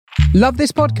Love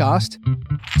this podcast?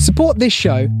 Support this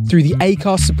show through the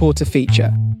Acast supporter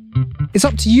feature. It's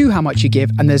up to you how much you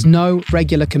give, and there's no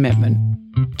regular commitment.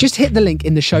 Just hit the link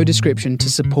in the show description to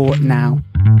support now.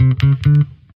 We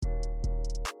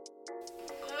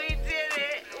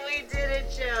did it,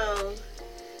 Joe.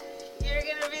 You're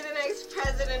gonna be the next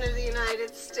president of the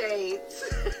United States.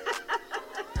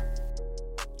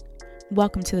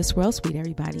 Welcome to the Swirl Suite,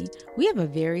 everybody. We have a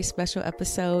very special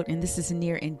episode, and this is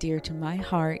near and dear to my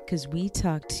heart because we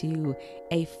talked to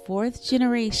a fourth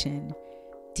generation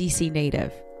DC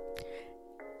native.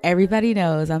 Everybody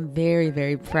knows I'm very,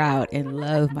 very proud and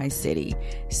love my city.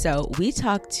 So we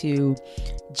talked to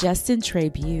Justin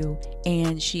Trabue,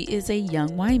 and she is a young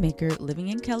winemaker living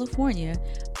in California,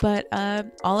 but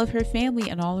all of her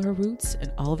family and all of her roots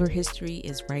and all of her history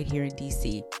is right here in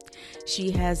DC.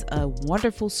 She has a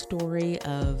wonderful story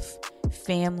of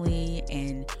family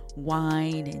and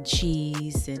wine and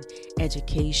cheese and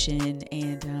education,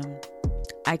 and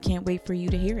I can't wait for you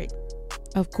to hear it.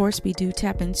 Of course, we do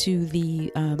tap into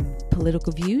the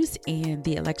political views and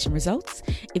the election results.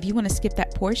 If you want to skip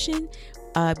that portion,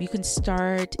 you can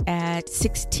start at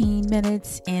 16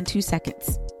 minutes and 2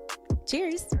 seconds.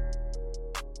 Cheers.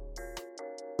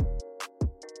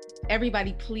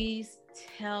 Everybody, please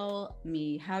tell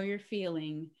me how you're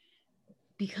feeling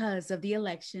because of the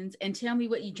elections and tell me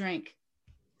what you drank.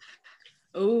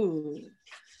 Ooh.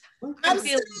 I'm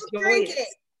still drinking.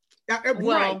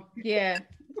 Well, yeah.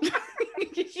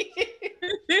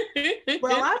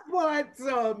 Well, I brought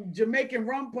some Jamaican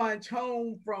rum punch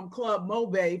home from Club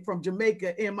Mobe from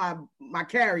Jamaica in my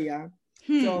carry-on.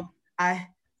 So I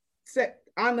set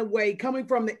on the way, coming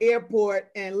from the airport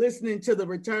and listening to the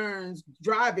returns,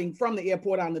 driving from the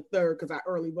airport on the 3rd, because I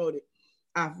early voted.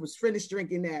 I was finished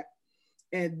drinking that.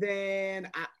 And then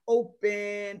I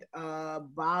opened a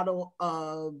bottle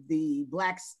of the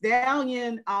Black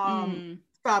Stallion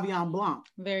Sauvignon Blanc.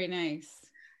 Very nice.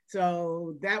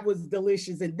 So that was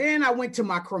delicious. And then I went to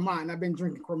my Cremant. I've been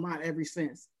drinking Cremant ever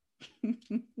since.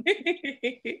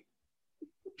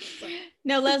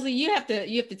 No, Leslie, you have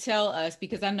to tell us,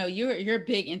 because I know you're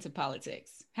big into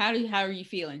politics. How are you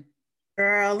feeling?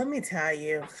 Girl, let me tell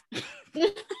you.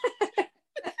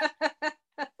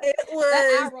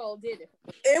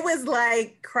 It was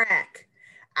like crack.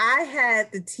 I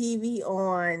had the TV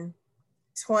on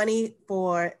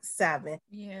 24/7.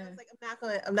 Yeah. I was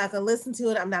like, I'm not gonna listen to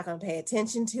it. I'm not gonna pay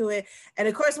attention to it. And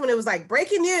of course, when it was like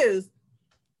breaking news,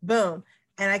 boom.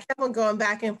 And I kept on going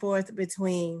back and forth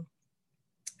between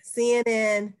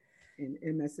CNN and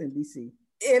MSNBC.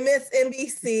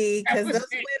 Because those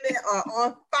women are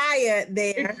on fire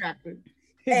there. Exactly.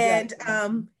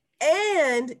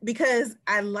 And because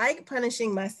I like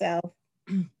punishing myself.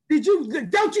 Don't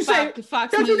you say it?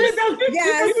 Fox Don't News. you say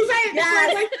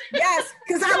it? Yes,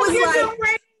 because I was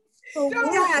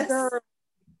like,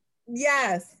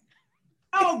 yes.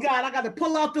 Oh God, I got to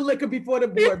pull out the liquor before the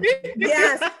board.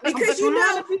 Yes, because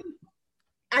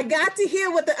I got to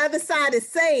hear what the other side is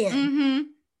saying. Mm-hmm.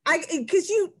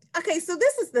 Okay, so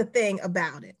this is the thing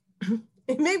about it.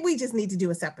 Maybe we just need to do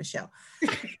a separate show.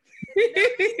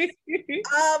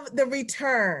 Of the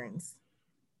returns.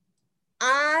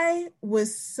 I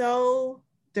was so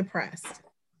depressed.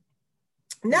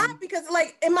 Not because,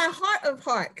 like, in my heart of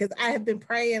heart, because I have been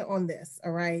praying on this,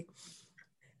 all right?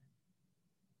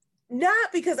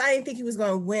 Not because I didn't think he was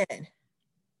going to win,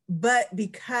 but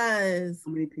because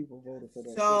so many people voted for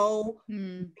that. So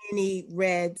many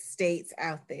red states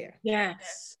out there.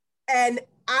 Yes. And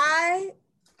I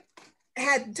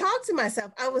had talked to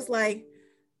myself. I was like,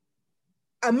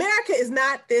 America is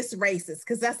not this racist,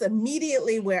 because that's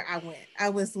immediately where I went. I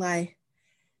was like,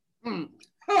 racist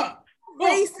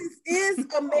is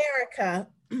America,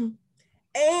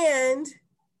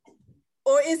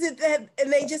 or is it that,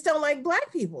 and they just don't like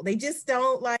Black people? They just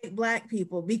don't like Black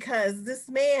people because this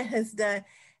man has done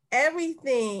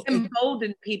everything.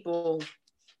 Emboldened people.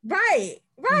 Right.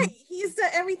 He's done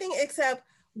everything except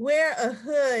wear a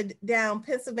hood down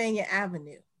Pennsylvania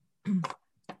Avenue.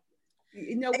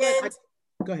 You know what?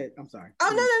 Go ahead. I'm sorry. Oh,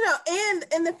 no.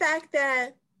 And the fact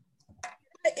that,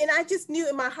 and I just knew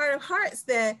in my heart of hearts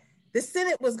that the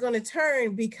Senate was going to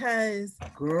turn because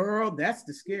girl, that's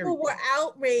the scary people were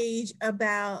outraged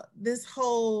about this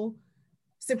whole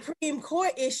Supreme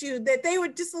Court issue that they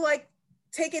would just like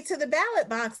take it to the ballot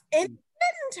box, and it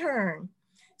didn't turn.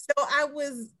 So I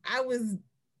was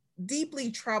deeply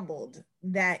troubled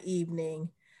that evening.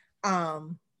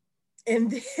 And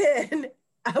then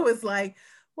I was like,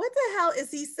 what the hell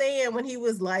is he saying when he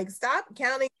was like, stop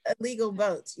counting illegal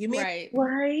votes? You mean right?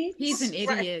 Right? He's an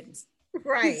idiot.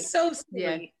 Right. He's so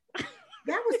silly. Yeah.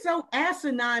 That was so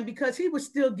asinine because he was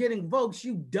still getting votes,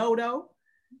 you dodo.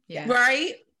 Yeah.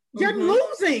 Right? You're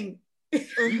losing. Mhm.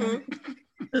 You're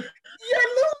losing.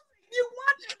 You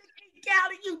want them to kick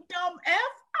out of you, dumb F.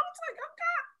 I was like, okay.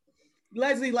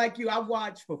 Leslie, like you, I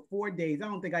watched for 4 days. I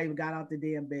don't think I even got out the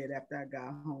damn bed after I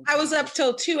got home. I was up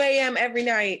till 2 a.m. every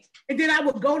night. And then I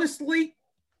would go to sleep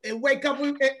and wake up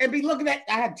and be looking at,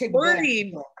 I had to take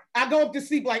Worried. I go up to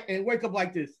sleep like and wake up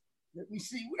like this. Let me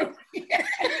see where we at.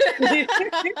 Waiting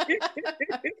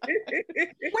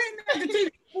at the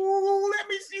TV. Ooh, let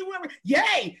me see where we.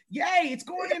 Yay, it's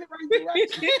going in the right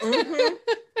direction.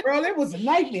 Girl, it was a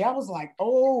nightmare. I was like,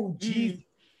 oh, geez.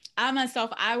 I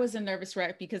myself, I was a nervous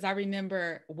wreck because I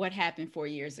remember what happened 4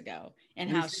 years ago and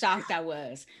how shocked I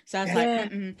was. So I was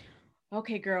like,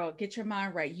 okay, girl, get your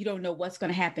mind right. You don't know what's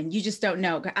going to happen. You just don't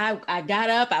know. I got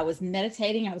up, I was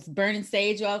meditating, I was burning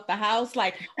sage off the house,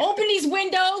 like open these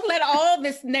windows, let all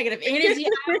this negative energy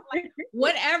out, like,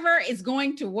 whatever is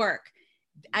going to work.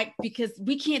 Because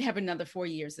we can't have another 4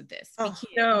 years of this. We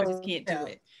just can't do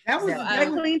it. That was I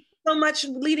cleaned so much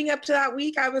leading up to that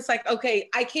week. I was like, okay,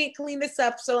 I can't clean this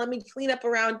up, so let me clean up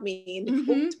around me and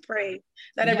hope to pray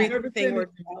that everything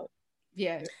works out.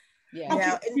 Yeah.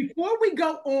 Okay, before we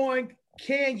go on,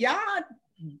 can y'all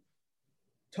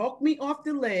talk me off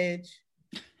the ledge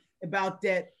about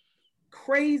that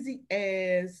crazy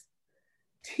ass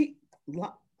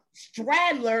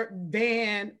Stradler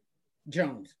Van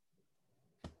Jones?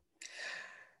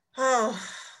 Oh,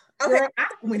 okay. Girl,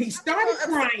 when he started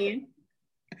crying,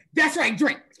 that's right,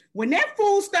 drink. When that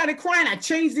fool started crying, I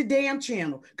changed the damn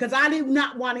channel because I did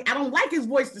not want to. I don't like his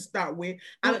voice to start with.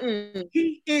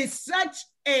 He is such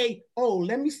a,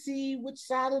 let me see which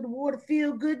side of the water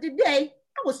feel good today.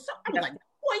 I was like,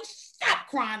 boy, stop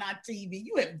crying on TV.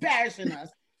 You embarrassing us.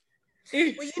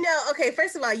 Well, okay,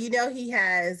 first of all, he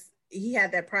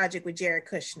had that project with Jared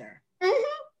Kushner.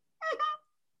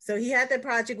 So he had that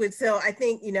project so I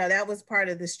think, that was part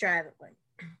of the straddling.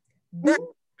 But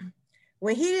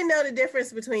when he didn't know the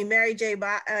difference between Mary J.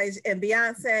 and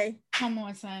Beyonce. Come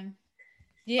on, son.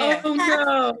 Yeah. Oh,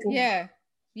 no. Yeah.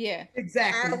 Yeah.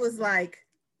 Exactly. I was like,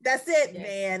 that's it,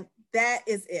 man. That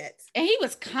is it. And he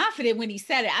was confident when he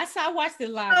said it. I watched it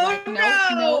live.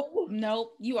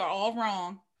 Nope. You are all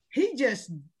wrong. He just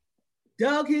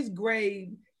dug his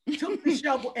grave, took the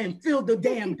shovel and filled the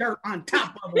damn dirt on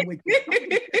top of it with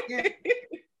it.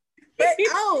 But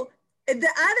the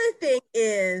other thing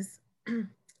is,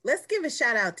 let's give a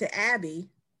shout out to Abby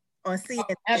on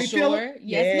CNN. Abby sure.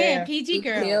 Yes, ma'am. PG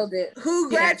girl. Killed it. Who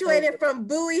graduated from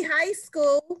Bowie High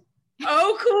School.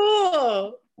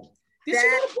 Oh, cool. Did she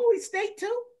go to Bowie State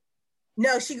too?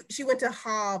 No, she went to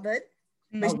Harvard.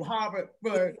 Oh, Harvard.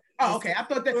 Okay. I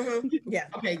thought that. Yeah.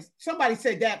 Okay. Somebody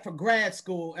said that for grad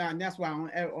school, and that's why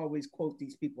I don't always quote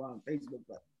these people on Facebook,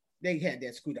 but they had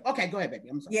that screwed up. Okay, go ahead, baby.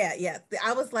 I'm sorry. Yeah.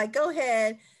 I was like, go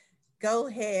ahead,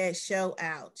 show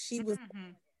out. She was.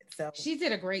 So she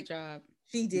did a great job.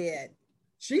 She did.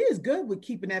 She is good with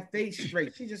keeping that face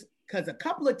straight. She just, because a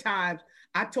couple of times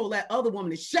I told that other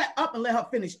woman to shut up and let her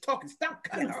finish talking. Stop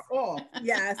cutting her off.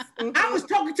 Yes. I was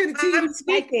talking to the TV. I'm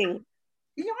speaking.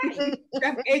 You're right.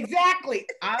 Exactly.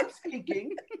 I'm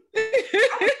speaking.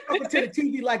 I was talking to the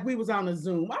TV like we was on a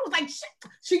Zoom. I was like,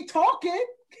 she talking.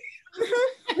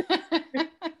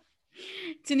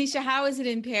 Tanisha, how is it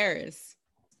in Paris?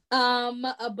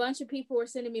 A bunch of people were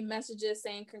sending me messages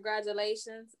saying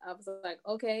congratulations. I was like,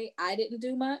 okay, I didn't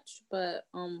do much, but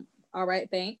all right,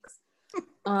 thanks.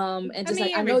 And just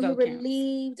I know you're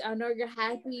relieved. I know you're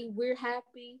happy. We're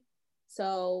happy.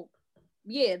 So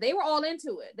yeah, they were all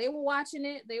into it. They were watching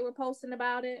it. They were posting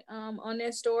about it on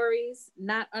their stories,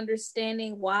 not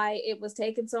understanding why it was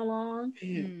taking so long,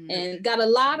 and got a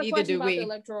lot of questions about the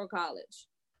Electoral College.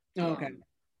 Okay.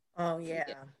 Oh yeah.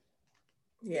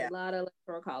 Yeah. A lot of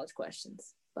Electoral College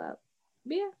questions, but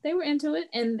yeah, they were into it,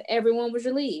 and everyone was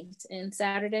relieved. And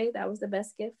Saturday, that was the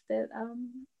best gift that I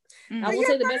will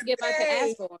say the best gift I could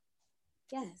ask for.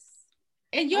 Yes.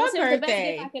 And your birthday, the best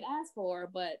gift I could ask for,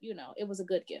 but it was a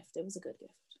good gift. It was a good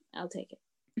gift. I'll take it.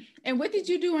 And what did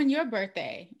you do on your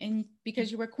birthday? And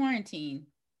because you were quarantined,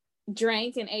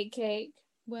 drank and ate cake.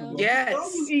 Well, yes.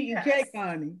 Oh, you eating cake,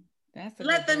 honey?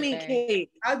 Let them eat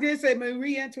cake. I did say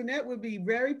Marie Antoinette would be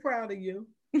very proud of you.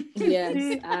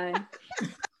 Yes,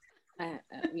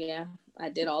 I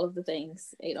did all of the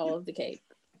things. Ate all of the cake.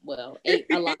 Well, ate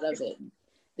a lot of it,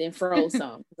 then froze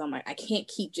some. Because I'm like, I can't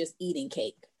keep just eating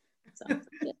cake. So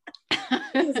yeah.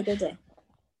 It was a good day.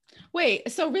 Wait,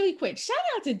 so really quick, shout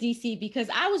out to DC because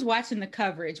I was watching the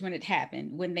coverage when it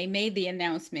happened, when they made the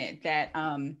announcement that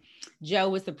Joe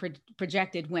was the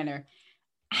projected winner.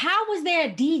 how was there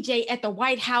a DJ at the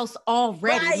White House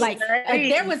already? Right, like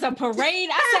there was a parade.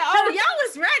 I said, oh, y'all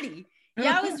was ready.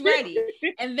 Y'all was ready.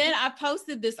 And then I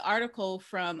posted this article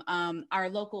from our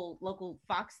local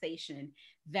Fox station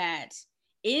that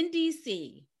in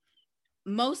DC,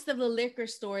 most of the liquor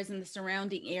stores in the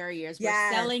surrounding areas were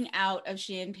selling out of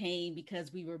champagne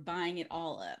because we were buying it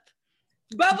all up.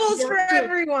 Bubbles for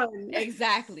everyone.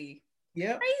 Exactly.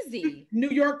 Yeah. Crazy. New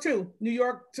York too. New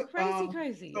York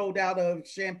crazy. Sold out of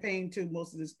champagne too.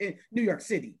 Most of this in New York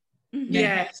City. Mm-hmm.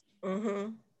 Yes.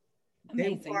 Mm-hmm. They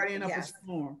were partying up a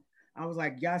storm. I was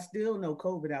like, y'all still know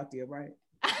COVID out there, right?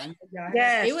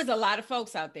 Yes. It was a lot of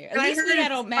folks out there. At least we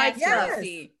had on masks. Yeah,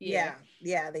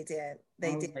 they did.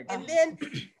 They did. And then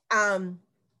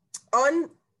on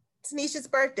Tanisha's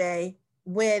birthday,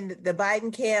 when the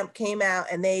Biden camp came out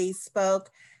and they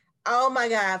spoke, oh my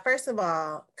God, first of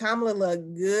all, Kamala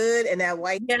looked good in that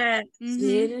white. Yes.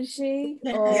 Didn't she?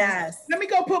 Oh. Yes. Let me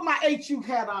go put my HU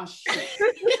hat on.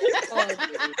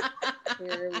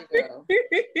 Here we go.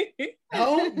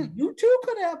 Oh, you too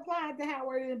could have applied to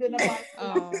Howard and been applied.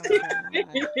 Oh,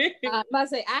 I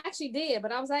must say, I actually did,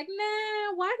 but I was like,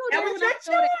 nah, why go there? That was your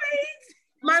choice.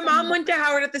 My mom went to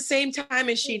Howard at the same time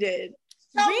as she did.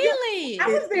 Really? I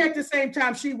was there at the same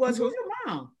time she was. Who's your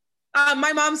mom?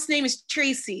 My mom's name is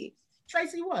Tracy.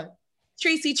 Tracy what?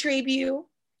 Tracy Trabue.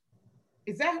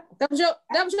 Is that was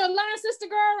your line sister,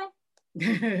 girl?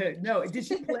 No, did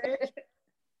she pledge?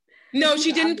 No,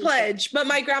 she didn't pledge, but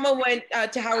my grandma went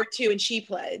to Howard too, and she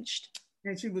pledged.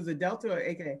 And she was a Delta or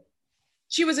AK?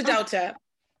 She was a Delta.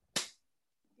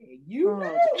 You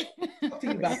know. Talk to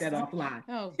you about that offline.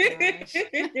 Oh gosh.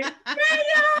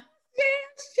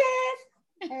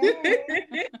 I'm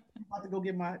about to go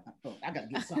get my. Oh, I gotta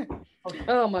get something. Okay.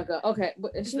 Oh my God. Okay,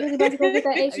 is she really about to go get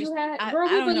that HU hat? Girl,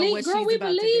 we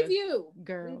believe you.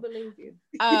 Girl, we believe you.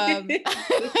 And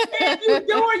you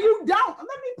do or you don't. Let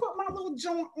me put my little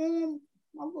joint on,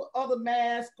 my little other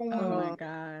mask on. Oh my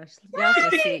gosh,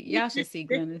 y'all should see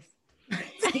Glennis.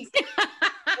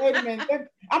 Wait a minute.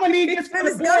 I'm gonna need this for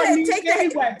the board.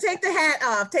 Take the hat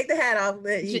off. Take the hat off.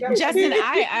 Justin,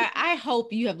 I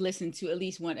hope you have listened to at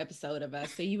least one episode of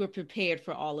us, so you were prepared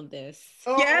for all of this.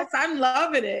 Yes, I'm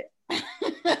loving it.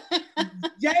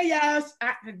 Yes.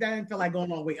 I didn't feel like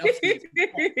going all the way up.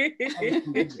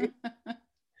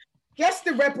 Just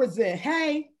to represent.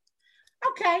 Hey.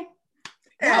 Okay.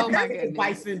 Oh my goodness.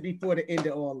 Bison before the end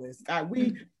of all this.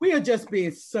 We are just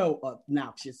being so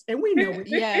obnoxious, and we know it.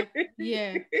 Yeah. We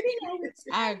know it.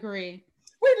 I agree.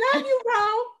 We love you, bro.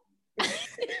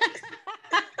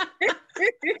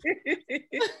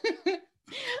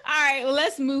 All right, well,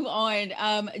 let's move on.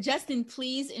 Justin,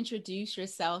 please introduce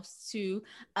yourselves to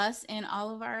us and all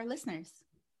of our listeners.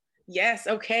 Yes.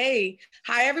 Okay.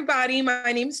 Hi, everybody.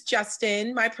 My name's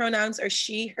Justin. My pronouns are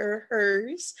she, her,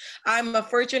 hers. I'm a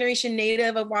fourth generation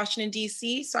native of Washington,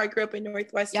 D.C. So I grew up in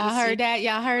Northwest Y'all DC. heard that?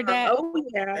 Y'all heard that? Oh,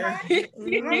 yeah.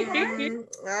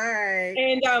 All right.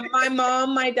 And my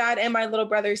mom, my dad, and my little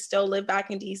brother still live back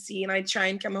in D.C. And I try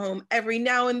and come home every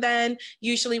now and then,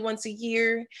 usually once a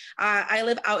year. I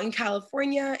live out in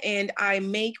California, and I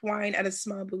make wine at a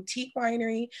small boutique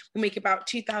winery. We make about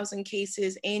 2,000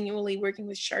 cases annually, working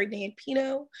with Chardonnay and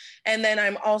Pinot. And then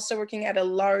I'm also working at a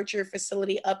larger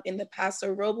facility up in the Paso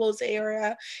Robles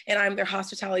area, and I'm their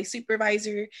hospitality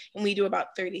supervisor, and we do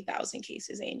about 30,000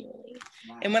 cases annually.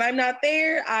 Wow. And when I'm not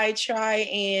there, I try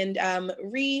and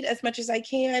read as much as I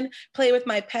can, play with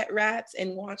my pet rats,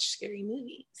 and watch scary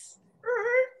movies.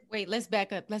 Wait, let's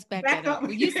back up. That up.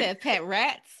 You said pet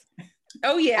rats?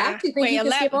 Oh yeah. I actually think you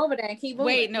can skip over that and keep moving.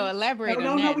 Wait, no, elaborate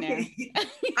on that now.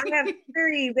 I have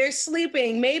 3. They're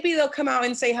sleeping. Maybe they'll come out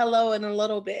and say hello in a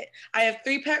little bit. I have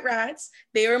 3 pet rats.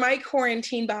 They were my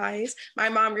quarantine buys. My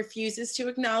mom refuses to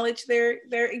acknowledge their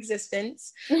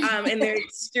existence, and they're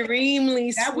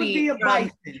extremely that sweet. Would be a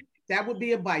bison. That would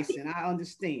be a bison. I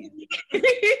understand.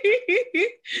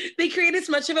 They create as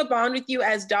much of a bond with you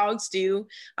as dogs do,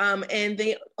 and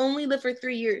they only live for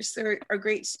 3 years. They're a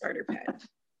great starter pet.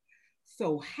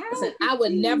 So how? Listen, I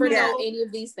would never know any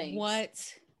of these things. What?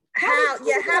 How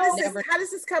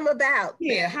does this come about?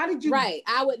 Yeah, how did you? Right,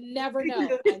 I would never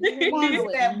know.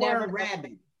 That word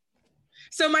rabbit.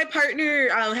 So my partner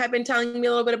had been telling me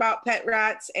a little bit about pet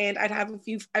rats, and I've had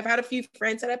a few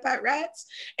friends that have pet rats.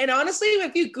 And honestly,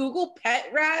 if you Google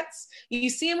pet rats, you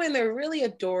see them and they're really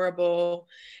adorable,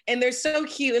 and they're so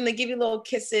cute, and they give you little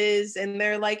kisses, and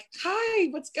they're like, "Hi,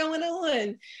 what's going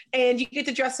on?" And you get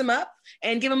to dress them up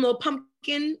and give them little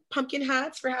pumpkin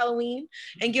hats for Halloween,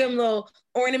 and give them little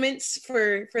ornaments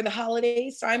for the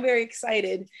holidays. So I'm very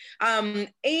excited.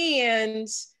 And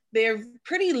they're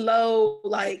pretty low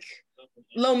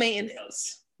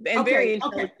maintenance. and very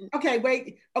intelligent. Okay,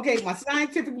 wait. Okay, my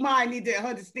scientific mind needs to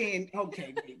understand.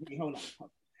 Okay, wait, hold on.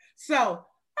 So,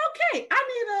 okay, I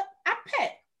need a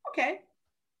pet. Okay.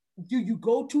 Do you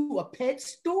go to a pet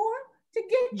store to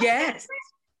get? Yes.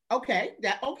 Okay.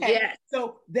 Okay. Yes.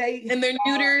 So they're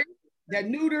neutered. They're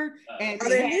neutered and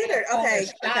they're neutered. Okay.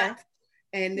 Okay.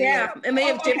 And they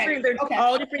have different. They're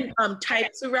all different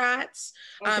types of rats.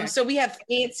 So we have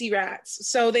fancy rats.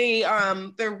 So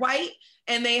they're white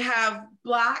and they have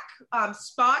black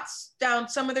spots down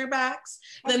some of their backs.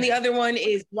 Okay. Then the other one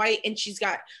is white and she's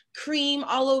got cream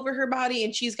all over her body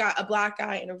and she's got a black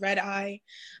eye and a red eye.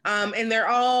 And they're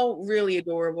all really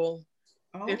adorable.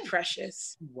 Oh. They're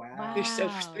precious. Wow.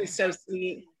 They're so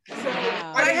sweet.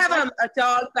 Wow. I have a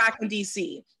dog back in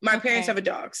DC. My parents have a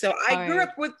dog. So I grew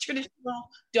up with traditional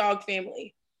dog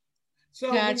family. So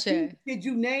did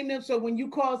you name them? So when you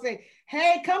call, say,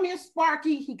 hey, come here,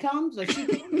 Sparky, he comes or she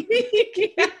comes?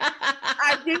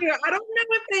 I do. I don't know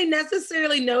if they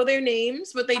necessarily know their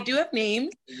names, but they do have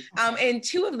names. And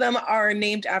two of them are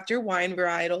named after wine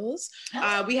varietals.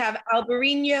 We have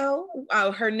Albarino.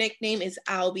 Her nickname is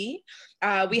Albie.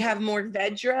 We have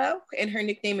Morvedro, and her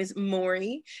nickname is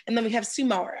Maury. And then we have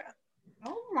Sumara.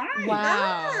 All right.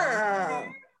 Wow.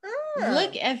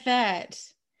 Look at that.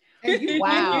 And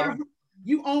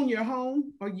you own your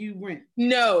home or you rent?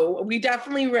 No, we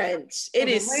definitely rent. It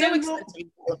is so expensive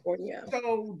in California.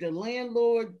 So the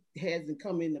landlord hasn't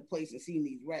come into place and seen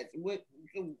these rats. What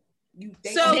you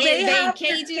think? So they have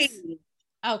cages.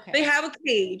 Okay. They have a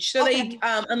cage. So they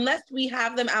unless we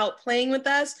have them out playing with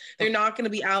us, they're not going to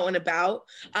be out and about.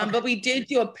 But we did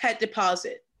do a pet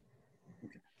deposit.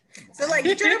 So like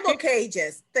gerbil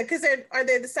cages, because are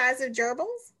they the size of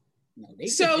gerbils?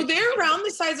 So they're around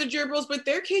the size of gerbils, but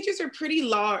their cages are pretty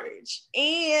large.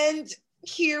 And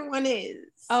here one is.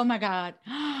 Oh my God.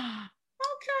 Okay.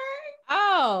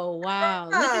 Oh, wow.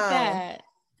 Look at that.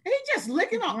 He just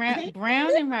licking off.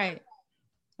 Brown and white.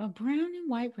 A brown and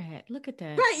white rat. Look at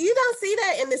that. Right. You don't see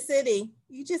that in the city.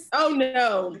 You just. Oh,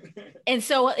 no. And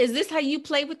so is this how you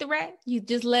play with the rat? You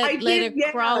just let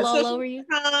it crawl all over you?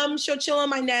 She'll chill on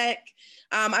my neck.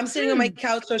 I'm sitting on my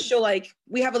couch. So she'll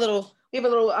we have a little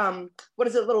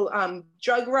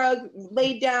drug rug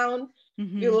laid down,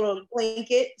 your little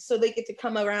blanket, so they get to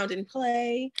come around and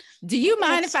play. Do you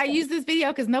mind if I use this video?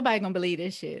 Because nobody gonna believe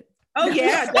this shit. Oh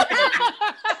yeah.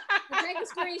 Take a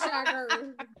screenshot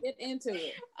or get into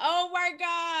it. Oh my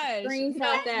gosh.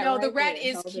 Screenshot that. No, the rat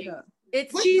is cute.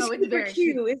 She's super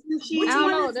cute. Isn't she? I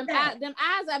don't know. Them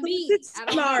eyes are beads.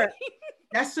 Samara.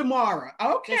 That's Samara.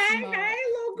 Okay. Samara. Hey,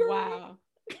 little girl. Wow.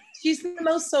 She's the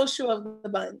most social of the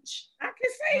bunch. I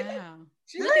can say that.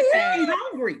 She's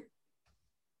hungry.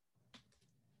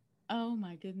 Oh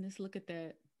my goodness, look at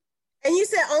that. And you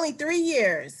said only 3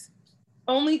 years.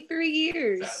 Only 3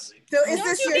 years. So is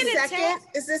this your second?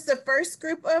 Is this the first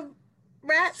group of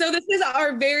rats? So this is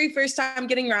our very first time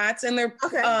getting rats, and they're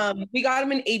we got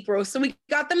them in April. So we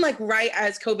got them right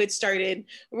as COVID started.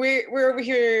 We're over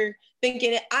here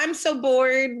thinking, I'm so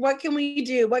bored. What can we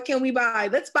do? What can we buy?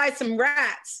 Let's buy some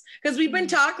rats. Because we've been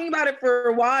talking about it for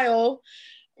a while.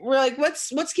 We're like,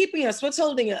 what's keeping us? What's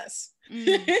holding us?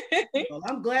 Well,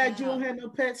 I'm glad you don't have no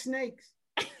pet snakes.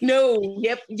 No.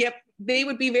 Yep. They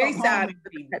would be very sad.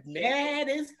 Mad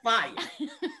as fire.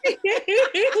 I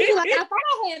thought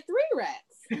I had 3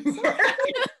 rats.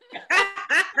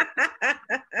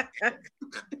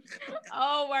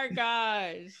 Oh my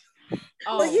gosh.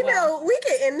 Oh, well, you know, we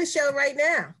can end the show right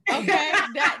now. Okay.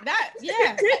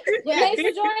 Yeah. Thanks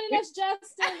for joining us,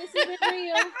 Justin. This has been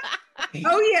real.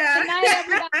 Oh yeah. Good night,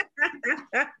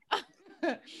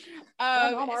 everybody.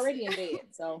 I'm already in bed,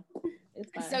 so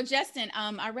it's fine. So Justin,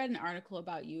 I read an article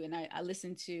about you, and I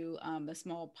listened to a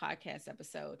small podcast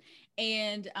episode,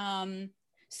 and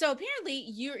so apparently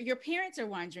your parents are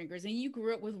wine drinkers, and you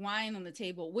grew up with wine on the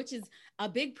table, which is a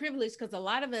big privilege because a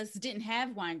lot of us didn't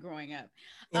have wine growing up.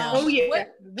 Yeah. What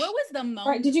was the moment?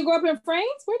 Right. Did you grow up in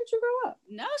France? Where did you grow up?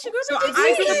 No, she grew up in DC.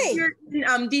 I grew up here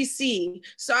in DC.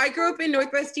 So I grew up in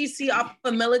Northwest DC off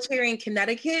of Military in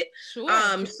Connecticut. Sure.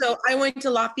 So I went to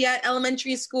Lafayette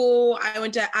Elementary School. I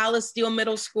went to Alice Steele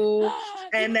Middle School.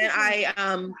 And then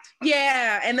and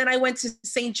then I went to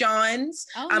St. John's.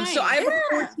 Nice. So I have a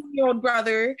 14-year-old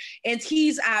brother, and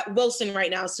he's at Wilson right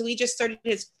now. So he just started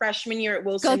his freshman year at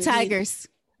Wilson. Go Tigers.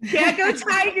 Yeah, go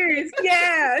Tigers.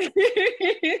 Yeah.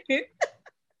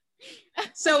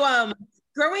 So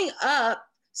growing up,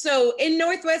 so in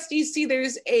Northwest DC,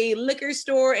 there's a liquor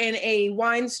store and a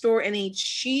wine store and a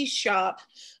cheese shop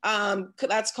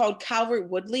That's called Calvert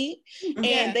Woodley.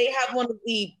 And they have one of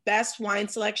the best wine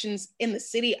selections in the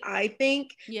city, I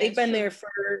think. Yeah, they've been there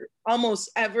for almost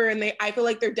ever. And I feel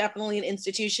like they're definitely an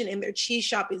institution, and their cheese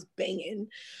shop is banging.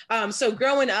 So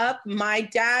growing up, my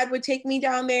dad would take me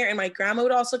down there, and my grandma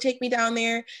would also take me down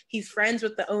there. He's friends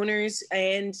with the owners.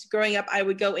 And growing up, I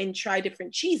would go and try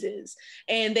different cheeses,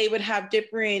 and they would have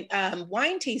different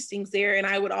wine tastings there. And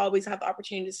I would always have the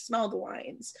opportunity to smell the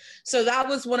wines. So that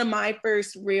was one of my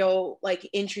first real like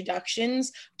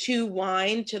introductions to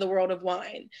wine, to the world of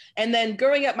wine. And then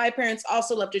growing up, my parents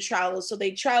also love to travel. So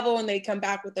they travel and they come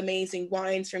back with amazing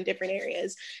wines from different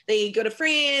areas. They go to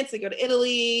France, they go to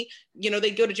Italy,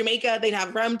 they go to Jamaica, they'd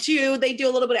have rum too. They do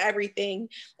a little bit of everything.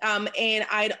 And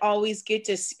I'd always get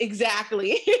to,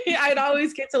 I'd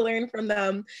always get to learn from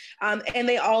them. And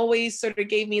they always sort of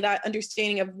gave me that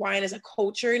understanding of wine as a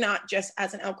culture, not just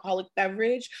as an alcoholic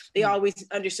beverage. They always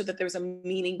understood that there was a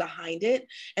meaning behind it.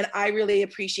 And I really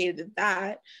appreciated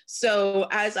that. So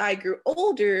as I grew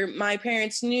older, my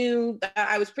parents knew that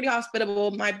I was pretty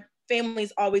hospitable. My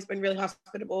family's always been really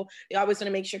hospitable. They always want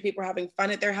to make sure people are having fun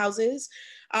at their houses,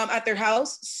 at their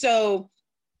house. So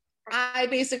I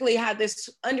basically had this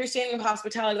understanding of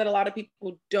hospitality that a lot of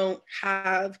people don't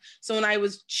have. So when I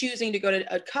was choosing to go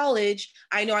to a college,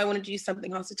 I know I wanted to do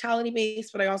something hospitality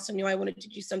based, but I also knew I wanted to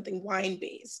do something wine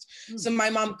based. So my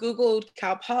mom Googled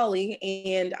Cal Poly,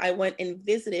 and I went and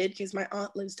visited because my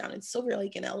aunt lives down in Silver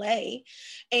Lake in LA.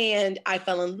 And I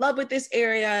fell in love with this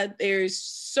area. There's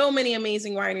so many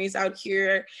amazing wineries out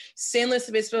here. San Luis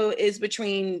Obispo is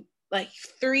between like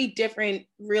 3 different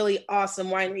really awesome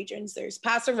wine regions. There's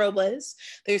Paso Robles,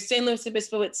 there's San Luis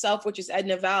Obispo itself, which is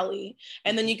Edna Valley.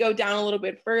 And then you go down a little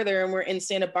bit further and we're in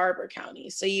Santa Barbara County.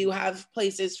 So you have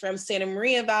places from Santa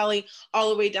Maria Valley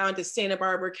all the way down to Santa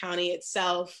Barbara County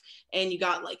itself. And you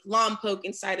got like Lompoc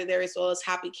inside of there, as well as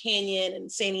Happy Canyon and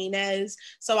San Ynez.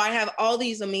 So I have all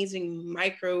these amazing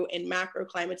micro and macro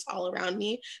climates all around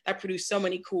me that produce so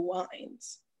many cool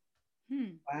wines.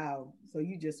 Wow. So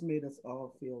you just made us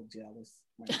all feel jealous.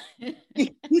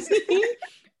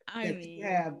 I mean, you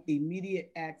have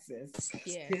immediate access.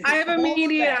 Yeah. I have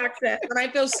immediate access, and I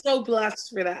feel so blessed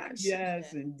for that.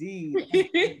 Yes, indeed.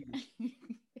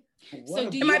 So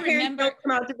do you my parents remember don't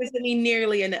come out to visit me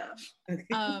nearly enough?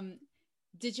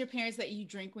 Did your parents let you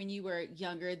drink when you were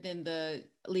younger than the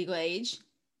legal age?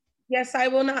 Yes, I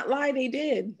will not lie, they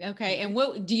did. Okay. And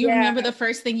what do you remember the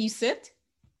first thing you sipped?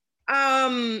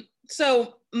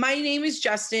 So my name is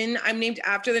Justin. I'm named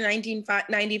after the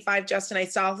 1995 Justin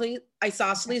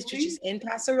Isosceles, which is in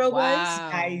Paso Robles. Wow.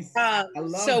 Nice.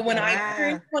 So when I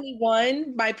turned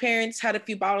 21, my parents had a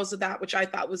few bottles of that, which I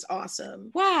thought was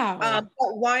awesome. Wow.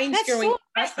 But wines That's growing so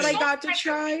up that I got to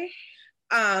try.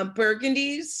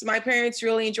 Burgundies. My parents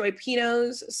really enjoy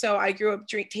Pinots, so I grew up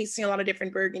tasting a lot of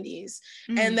different Burgundies.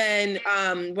 And then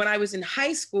when I was in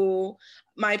high school,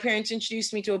 my parents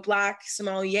introduced me to a Black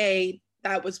sommelier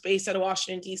that was based out of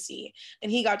Washington, D.C.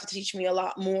 And he got to teach me a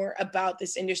lot more about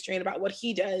this industry and about what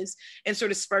he does, and sort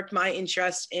of sparked my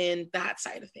interest in that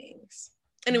side of things.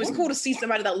 And it was cool to see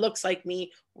somebody that looks like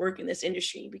me work in this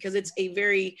industry, because it's a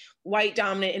very white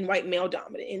dominant and white male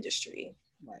dominant industry.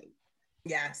 Right.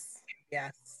 Yes.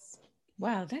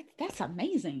 Wow, that's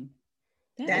amazing.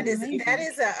 That is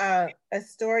a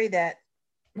story that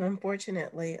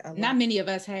unfortunately not many of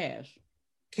us have.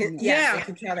 Can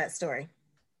tell that story.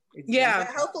 Yeah.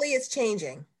 But hopefully it's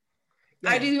changing.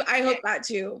 Yeah. I hope that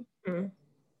too. Mm-hmm.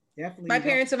 Definitely. My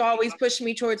parents have always pushed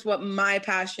me towards what my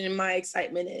passion and my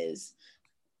excitement is.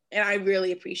 And I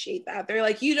really appreciate that. They're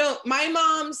like, my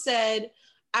mom said,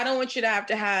 I don't want you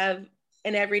to have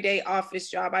an everyday office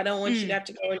job. I don't want you to have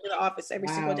to go into the office every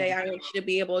single day. I want you to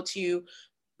be able to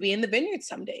be in the vineyard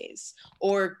some days,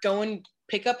 or go and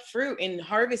pick up fruit and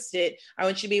harvest it. I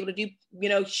want you to be able to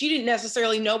do, she didn't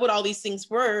necessarily know what all these things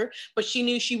were, but she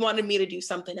knew she wanted me to do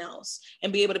something else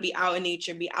and be able to be out in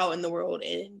nature, be out in the world,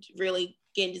 and really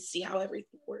getting to see how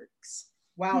everything works.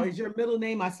 Wow. Is your middle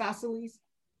name Isosceles?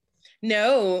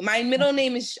 No, my middle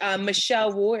name is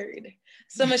Michelle Ward.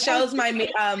 So Michelle is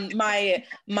my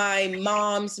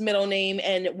mom's middle name,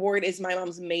 and Ward is my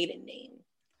mom's maiden name.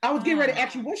 I was getting ready to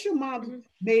ask you, what's your mom's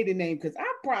maiden name? Because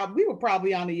we were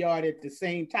probably on the yard at the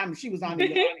same time. She was on the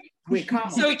yard with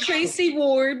Kama. So Tracy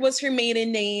Ward was her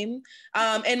maiden name.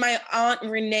 And my aunt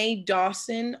Renee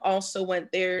Dawson also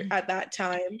went there at that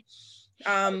time.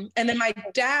 And then my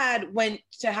dad went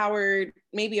to Howard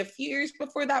maybe a few years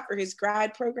before that for his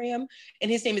grad program.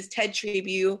 And his name is Ted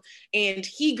Trabue. And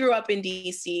he grew up in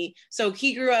DC. So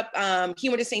he grew up, he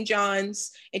went to St.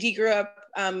 John's, and he grew up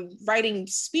writing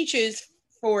speeches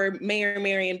for Mayor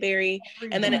Marion Barry.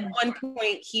 And then at one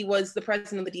point, he was the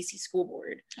president of the DC School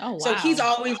Board. Oh, wow. So he's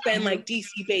always been like DC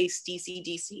based,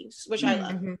 DC, which I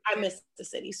love. I miss the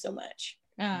city so much.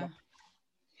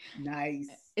 Nice.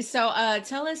 So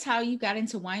tell us how you got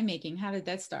into winemaking. How did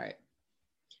that start?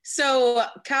 So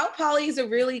Cal Poly is a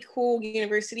really cool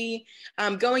university.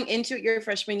 Going into it your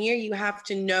freshman year, you have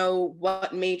to know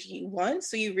what major you want.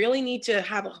 So you really need to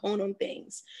have a hone on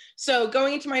things. So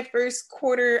going into my first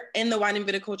quarter in the wine and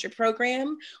viticulture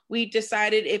program, we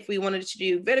decided if we wanted to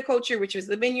do viticulture, which was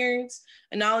the vineyards,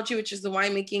 enology, which is the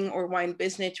winemaking, or wine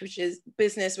business, which is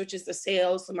the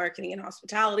sales, the marketing, and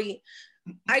hospitality.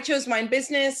 I chose wine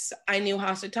business. I knew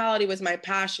hospitality was my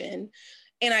passion.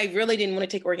 And I really didn't want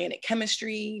to take organic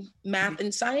chemistry. Math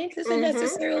and science isn't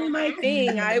necessarily my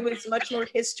thing. I was much more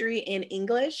history and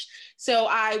English. So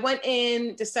I went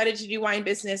in, decided to do wine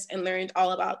business, and learned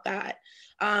all about that.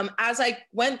 As I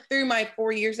went through my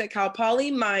 4 years at Cal Poly,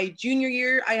 my junior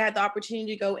year, I had the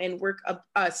opportunity to go and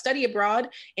study abroad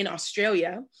in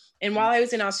Australia. And while I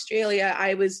was in Australia,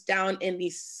 I was down in the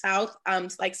south,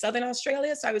 like Southern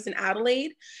Australia. So I was in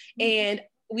Adelaide, and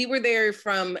we were there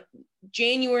from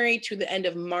January to the end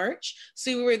of March.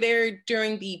 So we were there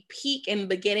during the peak and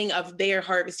beginning of their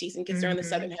harvest season, because they're in the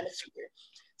Southern Hemisphere.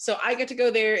 So I get to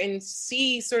go there and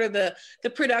see sort of the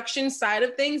production side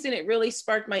of things, and it really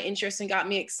sparked my interest and got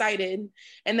me excited.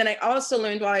 And then I also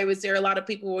learned while I was there, a lot of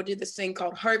people will do this thing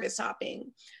called harvest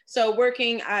hopping. So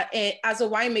working as a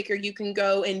winemaker, you can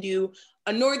go and do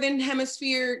a Northern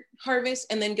Hemisphere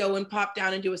harvest and then go and pop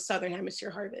down and do a Southern Hemisphere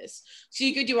harvest. So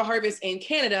you could do a harvest in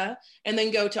Canada and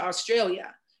then go to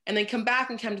Australia and then come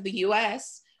back and come to the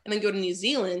US and then go to New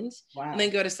Zealand and then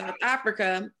go to South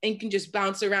Africa, and you can just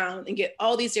bounce around and get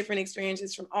all these different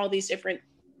experiences from all these different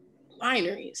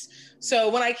wineries. So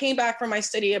when I came back from my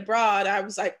study abroad, I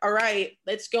was like, all right,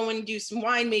 let's go and do some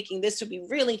winemaking. This would be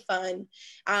really fun.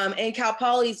 And Cal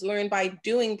Poly's Learn by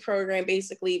Doing program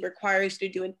basically requires you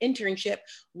to do an internship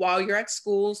while you're at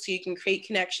school, so you can create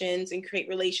connections and create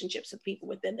relationships with people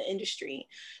within the industry.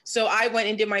 So I went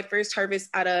and did my first harvest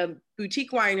at a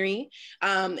boutique winery,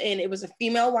 and it was a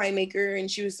female winemaker, and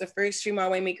she was the first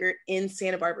female winemaker in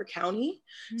Santa Barbara County.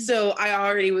 So I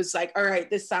already was like, all right,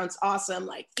 this sounds awesome.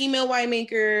 Like, female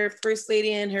winemaker, first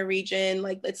lady in her region,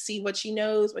 like, let's see what she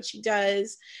knows, what she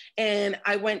does. And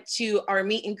I went to our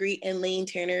meet and greet, and Lane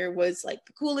Tanner was like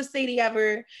the coolest lady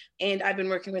ever, and I've been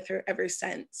working with her ever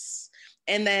since.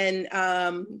 And then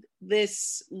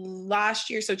this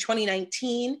last year, so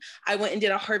 2019, I went and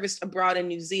did a harvest abroad in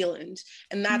New Zealand.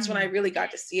 And that's when I really got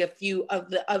to see a few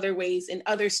of the other ways and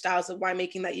other styles of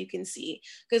winemaking that you can see.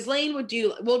 Because Lane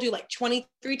we'll do like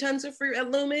 23 tons of fruit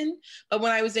at Lumen. But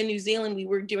when I was in New Zealand, we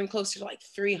were doing closer to like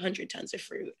 300 tons of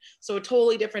fruit. So a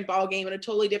totally different ballgame and a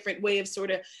totally different way of sort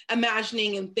of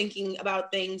imagining and thinking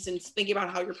about things and thinking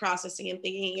about how you're processing and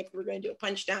thinking if we're going to do a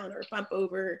punch down or a pump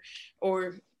over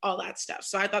or all that stuff.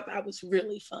 So I thought that was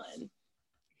really fun.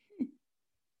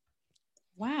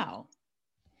 Wow.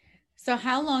 So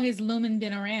how long has Lumen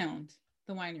been around,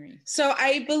 the winery? So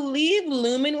I believe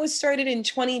Lumen was started in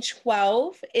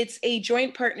 2012. It's a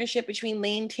joint partnership between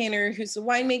Lane Tanner, who's the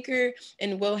winemaker,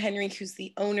 and Will Henry, who's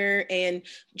the owner and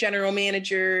general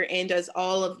manager and does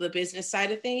all of the business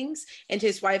side of things, and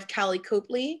his wife, Callie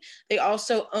Copley. They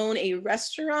also own a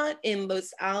restaurant in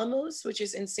Los Alamos, which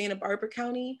is in Santa Barbara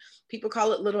County. People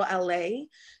call it Little LA.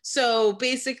 So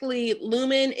basically,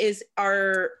 Lumen is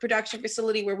our production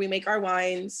facility where we make our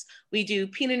wines. We do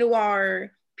Pinot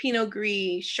Noir, Pinot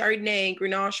Gris, Chardonnay,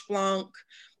 Grenache Blanc.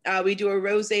 We do a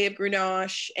rosé of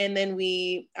Grenache, and then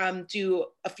we do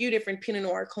a few different Pinot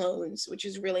Noir clones, which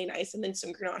is really nice, and then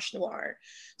some Grenache Noir.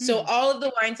 So all of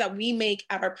the wines that we make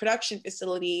at our production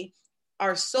facility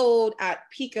are sold at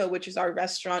Pico, which is our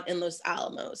restaurant in Los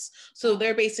Alamos. So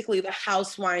they're basically the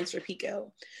house wines for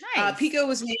Pico. Nice. Pico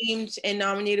was named and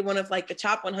nominated one of like the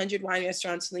top 100 wine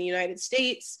restaurants in the United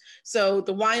States. So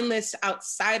the wine lists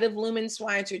outside of Lumen's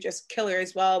wines are just killer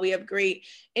as well. We have great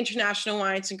international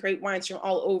wines and great wines from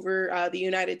all over the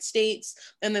United States.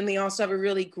 And then they also have a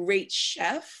really great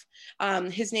chef.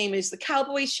 His name is the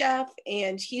Cowboy Chef,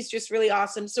 and he's just really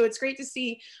awesome. So it's great to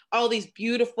see all this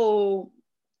beautiful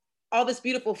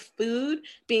food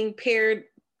being paired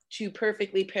to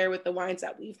perfectly pair with the wines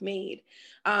that we've made.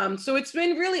 So it's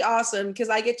been really awesome because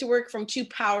I get to work for two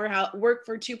powerhouses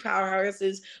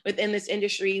within this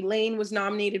industry. Lane was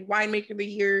nominated Winemaker of the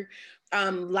Year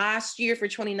last year for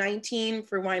 2019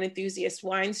 for Wine Enthusiast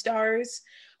Wine Stars.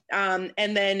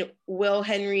 And then Will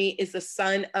Henry is the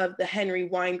son of the Henry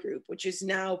Wine Group, which is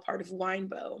now part of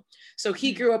Winebow. So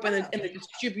he grew up in the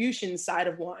distribution side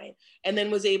of wine and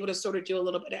then was able to sort of do a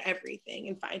little bit of everything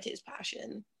and find his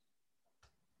passion.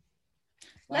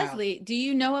 Wow. Leslie, do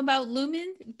you know about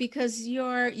Lumen? Because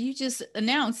you just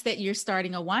announced that you're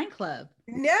starting a wine club.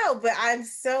 No, but I'm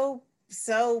so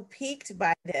piqued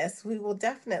by this. We will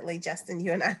definitely, Justin,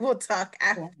 you and I will talk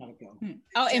after.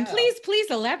 Oh, and please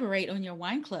elaborate on your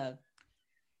wine club.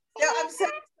 So I'm so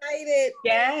excited.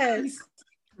 Yes.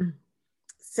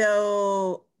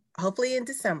 So hopefully in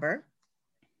December,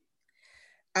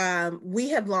 we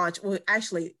have launched, well,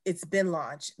 actually it's been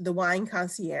launched. The Wine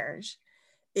Concierge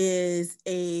is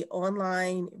a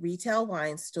online retail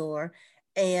wine store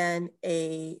and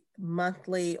a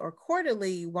monthly or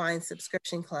quarterly wine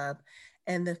subscription club.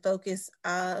 And the focus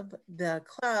of the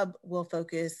club will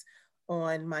focus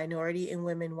on minority and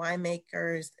women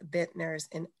winemakers, vintners,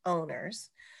 and owners.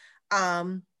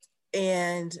 And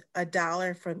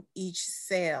 $1 from each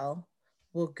sale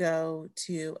will go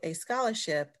to a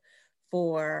scholarship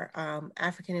for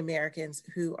African Americans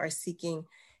who are seeking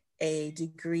a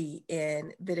degree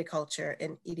in viticulture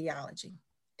and etiology.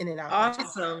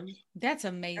 Awesome. That's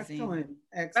amazing.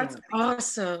 Excellent. That's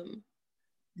awesome.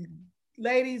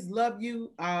 Ladies, love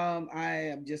you.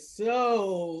 I am just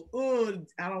so,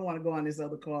 I don't want to go on this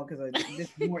other call because this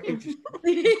is more interesting.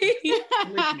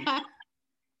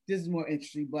 This is more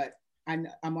interesting, but I'm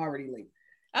already late.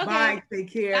 Okay. Bye.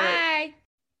 Take care. Bye.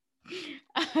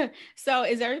 So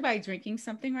is everybody drinking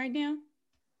something right now?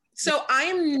 So I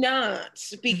am not,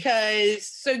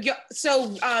 because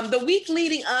the week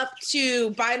leading up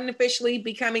to Biden officially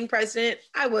becoming president,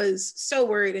 I was so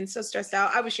worried and so stressed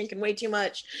out. I was drinking way too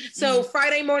much. So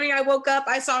Friday morning I woke up,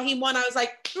 I saw he won. I was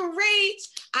like, great,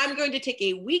 I'm going to take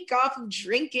a week off of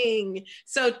drinking.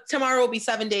 So tomorrow will be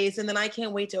 7 days, and then I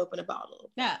can't wait to open a bottle.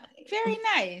 Yeah, very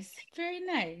nice. Very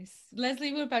nice.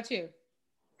 Leslie, what about you?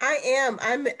 I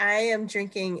am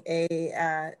drinking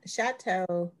a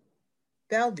Chateau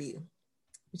Bellevue.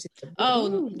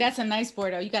 That's a nice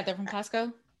Bordeaux. You got that from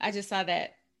Costco? I just saw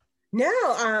that. No,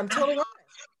 Total Wine.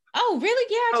 Oh, really?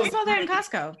 Yeah, I just saw that in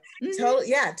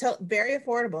Costco. Very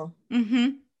affordable. Mm-hmm.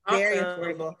 Very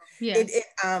affordable. Yeah. It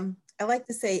I like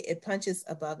to say it punches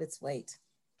above its weight.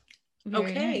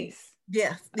 Very nice.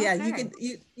 Yeah. Yeah. Okay.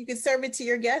 You could serve it to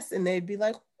your guests and they'd be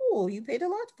like, oh, you paid a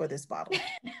lot for this bottle.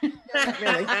 Not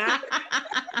really.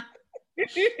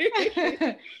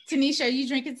 Tanisha, are you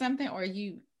drinking something or are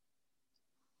you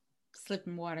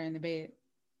slipping water in the bed?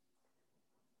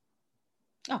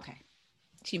 Okay.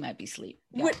 She might be asleep.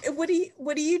 What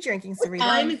are you drinking, Serena?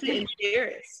 I'm in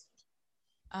Paris.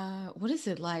 What is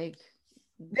it like?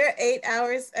 They're 8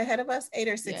 hours ahead of us, 8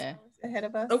 or 6 hours ahead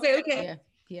of us. Okay.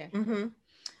 Yeah.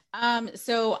 Mm-hmm.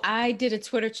 So I did a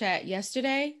Twitter chat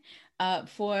yesterday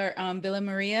for Bill and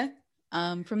Maria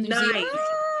from New Zealand.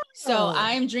 So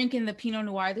I'm drinking the Pinot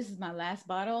Noir. This is my last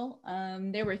bottle.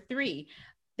 There were 3.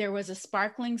 There was a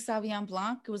sparkling Sauvignon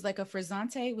Blanc. It was like a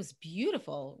Frizzante. It was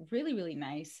beautiful, really, really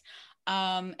nice.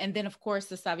 And then of course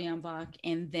the Sauvignon Blanc,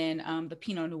 and then the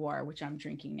Pinot Noir, which I'm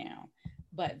drinking now.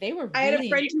 But they were really... I had a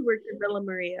friend who worked at Bill and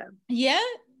Maria. Yeah,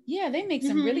 they make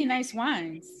some really nice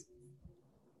wines.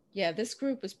 Yeah, this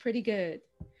group was pretty good.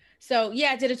 So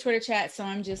yeah, I did a Twitter chat. So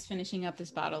I'm just finishing up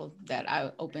this bottle that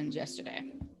I opened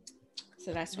yesterday.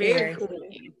 So that's very cool.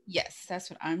 Yes, that's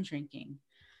what I'm drinking.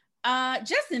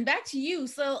 Justin, back to you.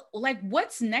 So like,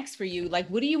 what's next for you? Like,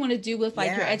 what do you want to do with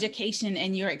like your education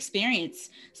and your experience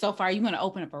so far? You want to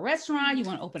open up a restaurant? You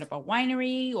want to open up a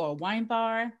winery or a wine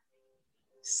bar?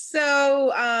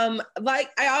 So,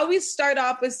 like I always start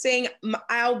off with saying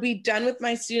I'll be done with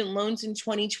my student loans in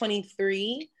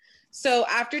 2023. So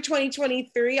after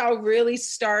 2023, I'll really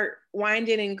start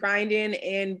winding and grinding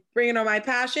and bringing on my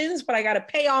passions, but I got to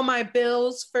pay all my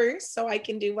bills first so I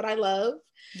can do what I love.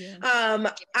 Yeah.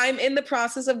 I'm in the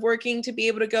process of working to be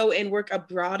able to go and work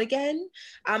abroad again.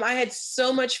 I had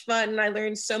so much fun and I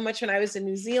learned so much when I was in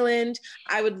New Zealand.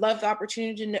 I would love the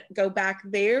opportunity to go back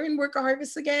there and work a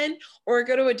harvest again, or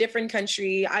go to a different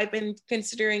country. I've been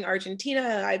considering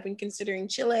Argentina. I've been considering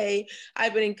Chile.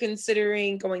 I've been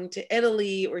considering going to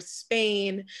Italy or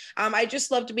Spain. I just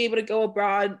love to be able to go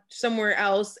abroad somewhere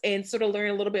else and sort of learn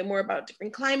a little bit more about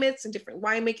different climates and different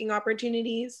winemaking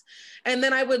opportunities. And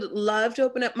then I would love to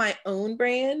open up my own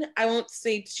brand. I won't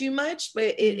say too much, but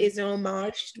it is an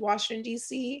homage to Washington,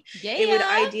 D.C. Yeah. It would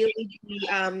ideally be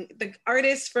the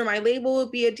artist for my label would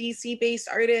be a DC-based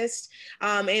artist,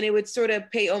 and it would sort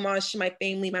of pay homage to my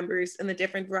family members and the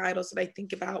different varietals that I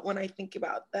think about when I think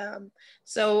about them.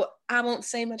 So I won't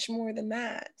say much more than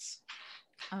that.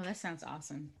 Oh, that sounds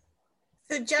awesome.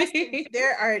 So Justin,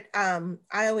 there are,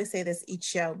 I always say this each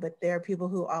show, but there are people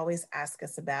who always ask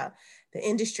us about the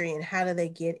industry and how do they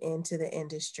get into the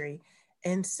industry.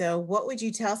 And so what would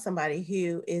you tell somebody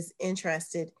who is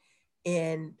interested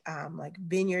in like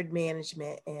vineyard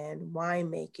management and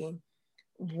winemaking,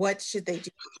 what should they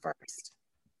do first?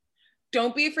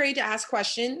 Don't be afraid to ask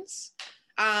questions.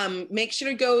 Make sure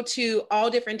to go to all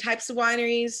different types of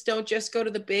wineries. Don't just go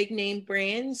to the big name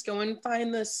brands. Go and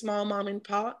find the small mom and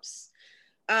pops.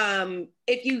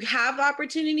 If you have the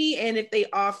opportunity and if they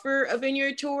offer a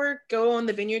vineyard tour, go on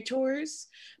the vineyard tours.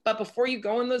 But before you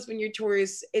go on those vineyard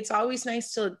tours, it's always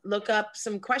nice to look up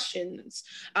some questions.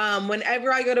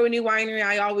 Whenever I go to a new winery,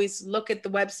 I always look at the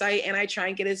website and I try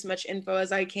and get as much info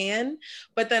as I can.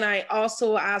 But then I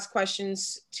also ask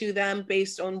questions to them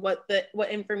based on what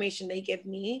information they give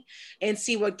me and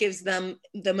see what gives them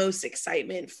the most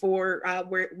excitement for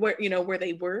where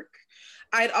they work.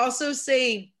 I'd also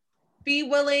say, be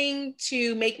willing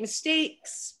to make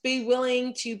mistakes, be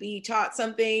willing to be taught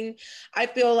something. I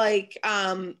feel like,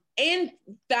 and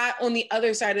that on the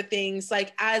other side of things,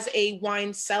 like as a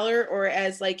wine seller or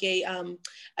as like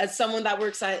as someone that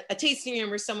works at a tasting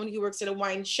room or someone who works at a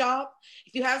wine shop,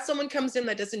 if you have someone comes in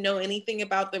that doesn't know anything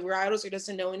about the varietals or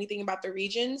doesn't know anything about the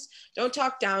regions, don't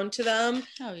talk down to them.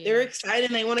 Oh, yeah. They're excited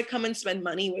and they want to come and spend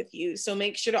money with you. So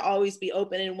make sure to always be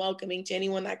open and welcoming to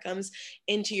anyone that comes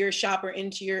into your shop or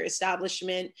into your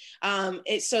establishment,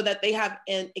 so that they have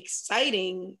an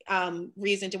exciting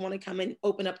reason to want to come and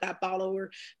open up that bottle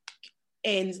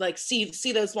and like see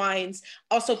those wines.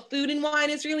 Also, food and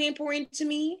wine is really important to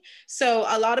me. So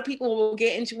a lot of people will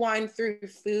get into wine through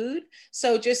food.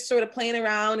 So just sort of playing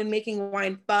around and making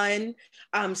wine fun,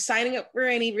 signing up for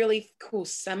any really cool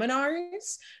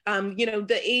seminars.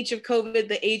 The age of COVID,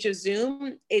 the age of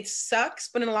Zoom, it sucks,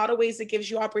 but in a lot of ways it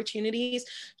gives you opportunities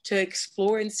to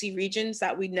explore and see regions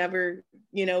that we never,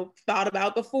 thought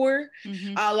about before.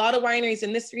 Mm-hmm. A lot of wineries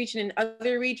in this region and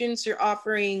other regions are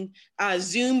offering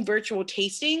Zoom virtual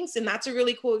tastings, and that's a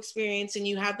really cool experience. And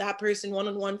you have that person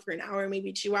one-on-one for an hour,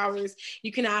 maybe 2 hours.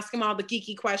 You can ask them all the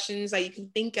geeky questions that you can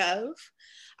think of.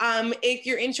 If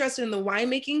you're interested in the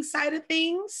winemaking side of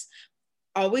things,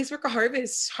 always work a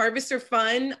harvest. Harvests are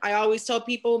fun. I always tell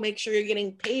people, make sure you're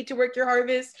getting paid to work your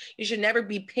harvest. You should never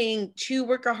be paying to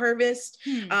work a harvest,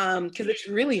 because it's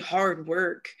really hard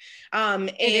work.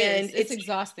 And it's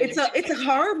exhausting. It's a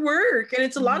hard work, and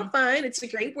it's a lot of fun. It's a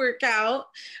great workout.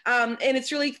 And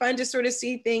it's really fun to sort of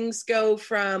see things go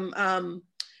from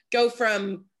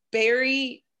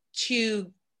berry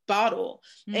to bottle.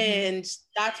 And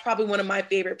that's probably one of my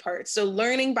favorite parts. So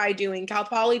learning by doing. Cal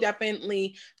Poly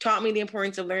definitely taught me the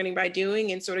importance of learning by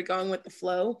doing and sort of going with the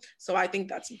flow. So I think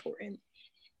that's important.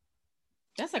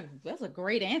 That's a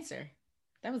great answer.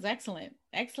 That was excellent.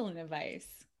 Excellent advice.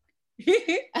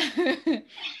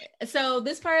 So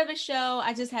this part of the show,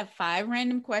 I just have 5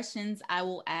 random questions I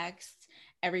will ask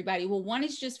everybody. Well, one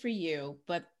is just for you,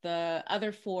 but the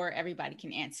other 4, everybody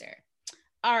can answer.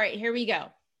 All right, here we go.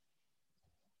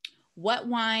 What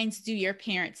wines do your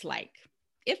parents like,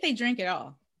 if they drink at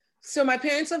all? So my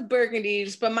parents love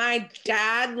Burgundies, but my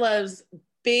dad loves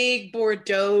big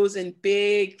Bordeaux's and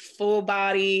big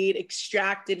full-bodied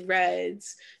extracted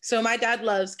reds. So my dad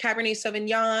loves Cabernet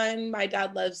Sauvignon. My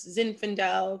dad loves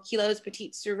Zinfandel. He loves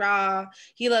Petite Syrah.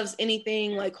 He loves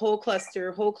anything like whole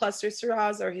cluster. Whole cluster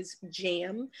Syrahs are his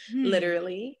jam,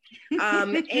 literally.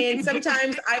 And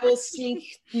sometimes I will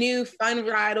sneak new fun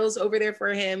varietals over there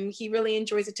for him. He really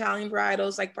enjoys Italian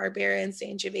varietals like Barbera and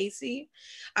Sangiovese.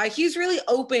 He's really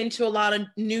open to a lot of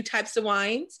new types of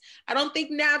wines. I don't think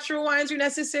natural wines are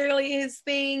necessarily his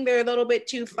thing. They're a little bit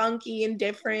too funky and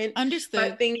different. Understood.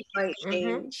 But things might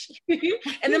change.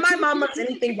 And then my mom loves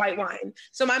anything white wine.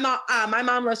 So my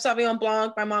mom loves Sauvignon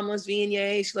Blanc. My mom loves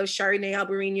Viognier. She loves Chardonnay,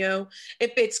 Albarino.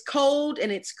 If it's cold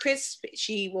and it's crisp,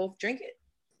 she will drink it.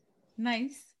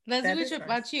 Nice. Leslie, what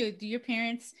about you? Do your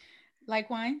parents like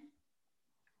wine?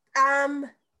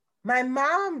 My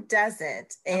mom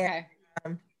doesn't. And okay.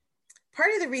 Part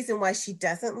of the reason why she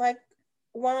doesn't like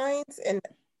wines, and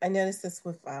I noticed this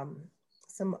with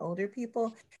some older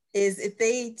people, is if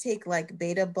they take like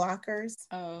beta blockers.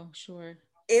 Oh, sure.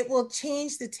 It will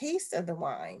change the taste of the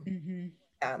wine.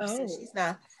 So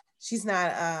she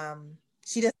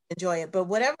doesn't enjoy it. But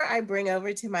whatever I bring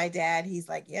over to my dad, he's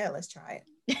like, yeah, let's try it.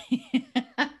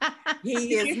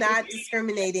 He is not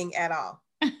discriminating at all.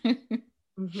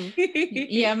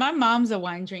 Yeah, my mom's a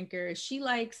wine drinker. She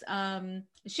likes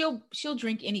she'll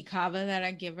drink any cava that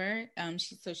I give her.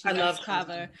 She loves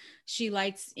cava. She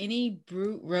likes any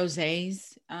brut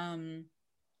rosés.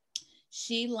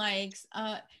 She likes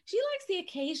the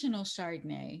occasional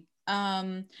Chardonnay.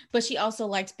 But she also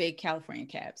likes big California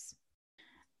cabs.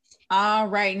 All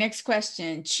right, next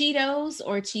question. Cheetos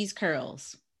or cheese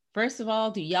curls? First of all,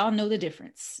 do y'all know the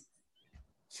difference?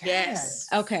 Yes.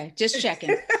 Okay, just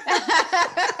checking.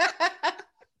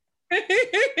 All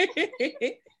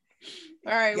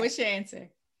right, what's your answer?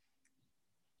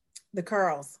 The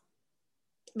curls.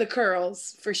 The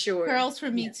curls, for sure. Curls for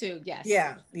me too. Yes.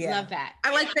 Yeah. Love that.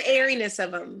 I like the airiness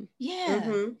of them. Yeah.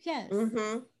 Mm-hmm. Yes.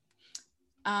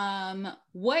 Mm-hmm.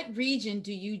 What region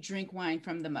do you drink wine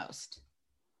from the most?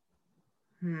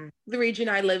 The region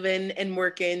I live in and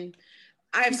work in.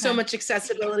 I have so much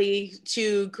accessibility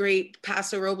to great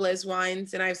Paso Robles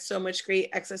wines, and I have so much great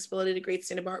accessibility to great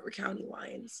Santa Barbara County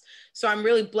wines. So I'm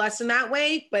really blessed in that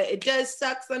way, but it does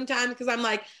suck sometimes because I'm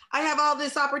like, I have all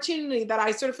this opportunity that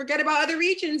I sort of forget about other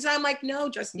regions. And I'm like, no,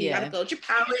 Justin, you gotta build your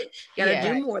palate. You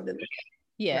gotta do more than that.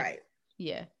 Yeah. Right.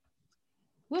 Yeah.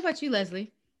 What about you,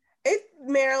 Leslie? It's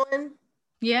Maryland.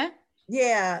 Yeah.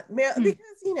 Yeah. Because,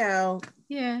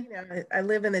 I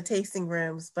live in the tasting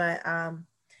rooms, but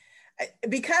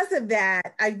because of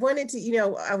that, I wanted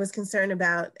to, I was concerned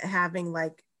about having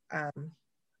like a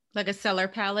cellar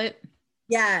palate.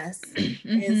 Yes.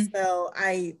 And so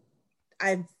I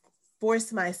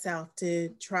forced myself to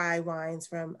try wines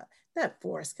from, not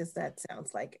forced because that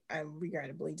sounds like I'm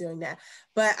regrettably doing that,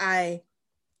 but I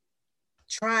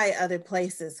try other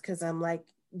places because I'm like,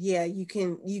 yeah, you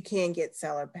can get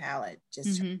cellar palate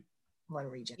just one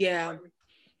region. Yeah.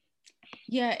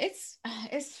 Yeah, it's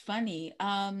funny.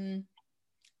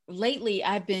 Lately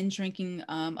I've been drinking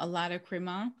a lot of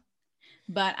Cremant,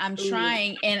 but I'm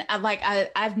trying, and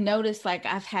I've noticed like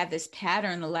I've had this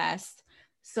pattern the last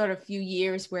sort of few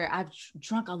years where I've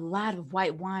drunk a lot of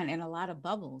white wine and a lot of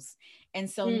bubbles. And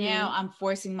so now I'm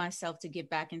forcing myself to get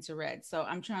back into red. So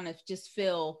I'm trying to just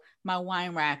fill my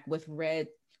wine rack with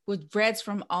reds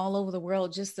from all over the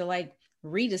world just to like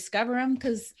rediscover them,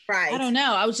 because I don't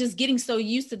know, I was just getting so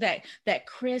used to that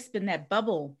crisp and that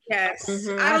bubble. Yes.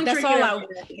 That's all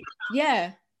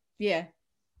yeah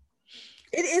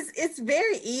it's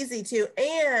very easy to.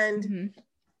 And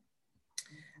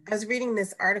I was reading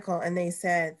this article and they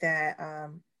said that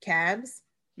Cabs,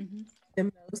 the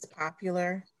most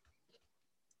popular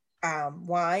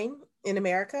wine in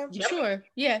America. Sure.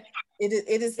 Yeah.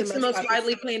 It is the most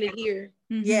widely planted here.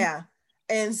 Yeah.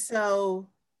 And so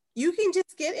you can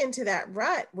just get into that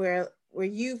rut where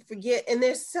you forget, and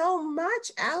there's so much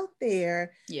out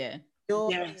there. Yeah. You'll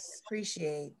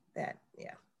appreciate that.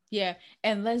 Yeah. Yeah.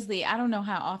 And Leslie, I don't know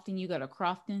how often you go to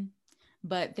Crofton,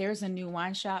 but there's a new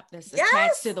wine shop that's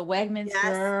attached to the Wegmans. Yes.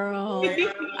 Girl,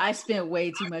 I spent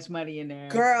way too much money in there.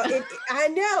 Girl, I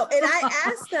know. And I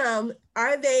asked them,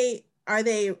 are they part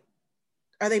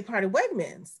of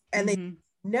Wegmans? And they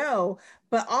no,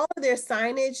 but all of their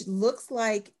signage looks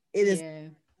like it is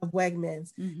of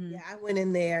Wegmans. Yeah, I went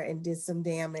in there and did some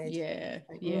damage. Yeah.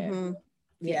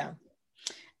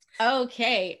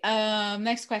 Okay.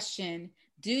 Next question.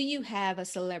 Do you have a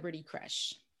celebrity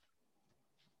crush?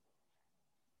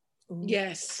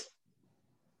 Yes.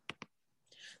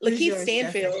 Lakeith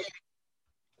Stanfield.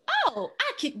 Oh,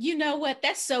 I can. You know what?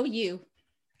 That's so you.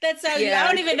 That's so you. I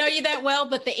don't even know you that well,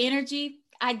 but the energy,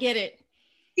 I get it.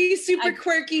 He's super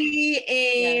quirky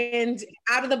and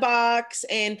out of the box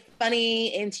and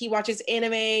funny, and he watches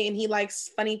anime and he likes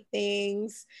funny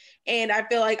things. And I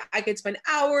feel like I could spend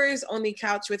hours on the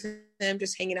couch with him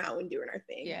just hanging out and doing our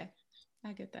thing. Yeah,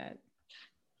 I get that.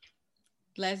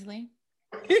 Leslie?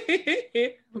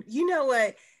 You know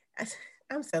what?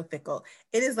 I'm so fickle.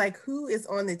 It is like, who is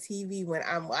on the TV when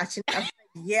I'm watching? I'm like,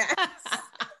 yes.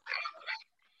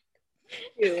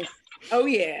 Oh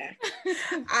yeah.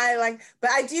 But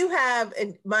I do have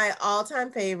my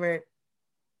all-time favorite.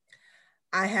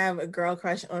 I have a girl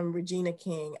crush on Regina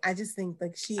King. I just think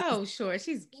like she's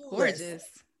she's gorgeous.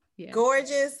 Yeah.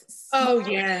 Gorgeous.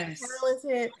 Smart, yes.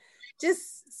 Talented.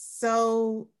 Just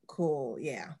so cool.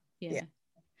 Yeah.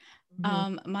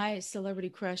 My celebrity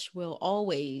crush will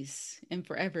always and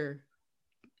forever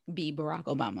be Barack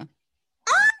Obama.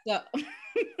 So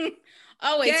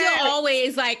always, he'll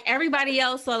always, like everybody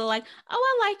else sort of like,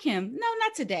 oh, I like him. No,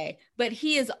 not today, but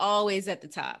he is always at the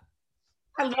top.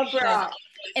 I love Barack.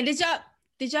 And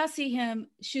did y'all see him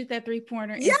shoot that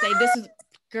 3-pointer and say, "This is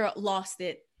girl lost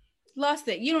it."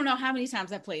 You don't know how many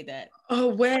times I played that. Oh,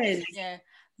 when? Yeah.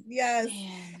 Yes.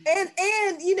 Man. And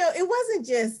it wasn't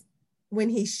just when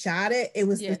he shot it, it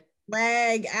was the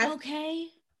swag. Okay.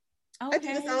 I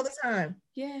do this all the time.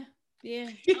 Yeah.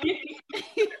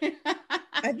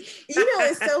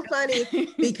 It's so funny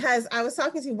because I was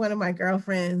talking to one of my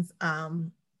girlfriends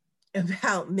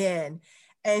about men,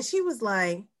 and she was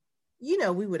like,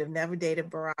 we would have never dated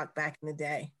Barack back in the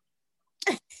day.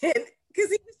 Because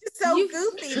he was just so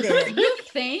goofy then. You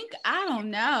think? I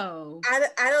don't know.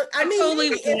 I mean,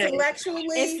 totally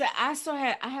intellectually. I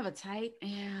have a type.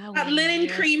 Yeah. A linen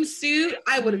cream suit,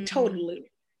 I would have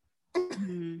totally.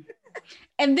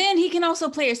 And then he can also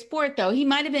play a sport, though. He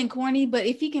might have been corny, but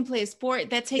if he can play a sport,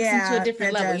 that takes him to a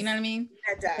different level. You know what I mean?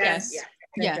 That does. Yes.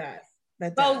 Yeah.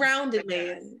 That does. Well-rounded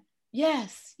man.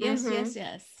 Yes. Yes.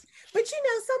 But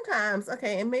sometimes,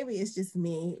 okay, and maybe it's just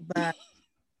me, but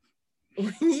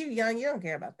when you're young, you don't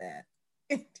care about that.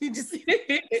 You just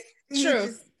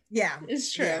true. Yeah,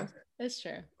 it's true. Yeah. It's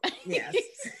true. Yes,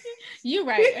 you're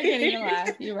right. I can't even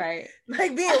lie. You're right.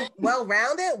 Like being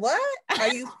well-rounded. What?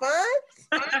 Are you fun?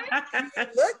 You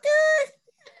look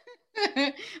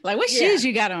good. Like what shoes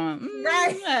you got on?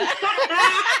 Right.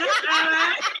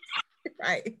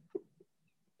 Right.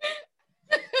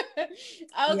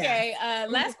 Okay.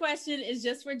 Last question is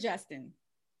just for Justin.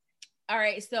 All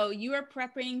right. So you are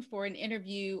prepping for an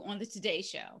interview on the Today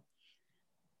Show.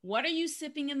 What are you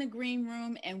sipping in the green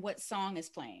room and what song is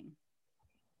playing?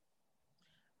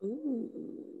 Ooh.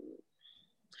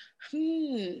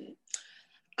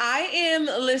 I am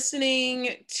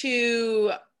listening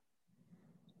to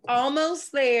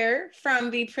Almost There from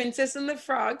the Princess and the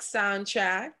Frog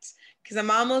soundtrack because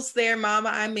I'm almost there, Mama,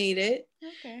 I made it.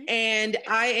 Okay. And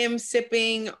I am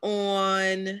sipping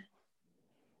on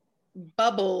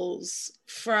Bubbles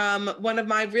from one of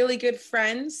my really good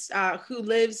friends who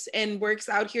lives and works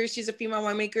out here. She's a female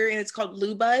winemaker and it's called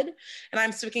Lou Bud. And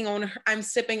I'm sipping on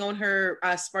her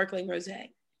sparkling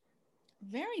rosé.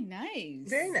 Very nice.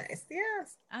 Very nice.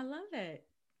 Yes. I love it.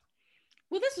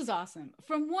 Well, this was awesome.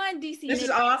 From one DC this is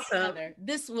awesome. To another,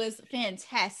 this was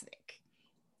fantastic.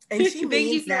 And she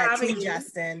means that too,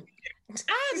 Justin.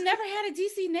 I've never had a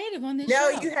DC native on this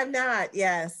show. No, you have not.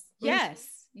 Yes.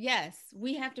 Yes.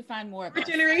 We have to find more of our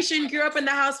generation grew up in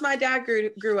the house my dad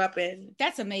grew up in.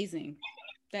 That's amazing.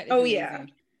 That is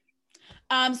amazing.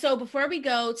 Yeah. So before we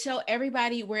go, tell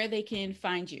everybody where they can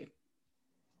find you.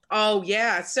 Oh,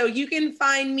 yeah. So you can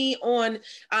find me on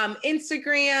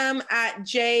Instagram at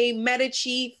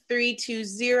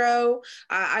jmedici320.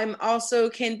 I'm also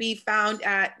can be found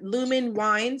at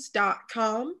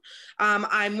lumenwines.com.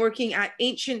 I'm working at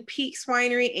Ancient Peaks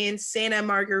Winery in Santa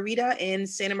Margarita,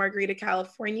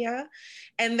 California.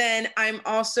 And then I'm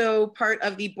also part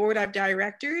of the board of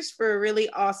directors for a really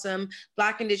awesome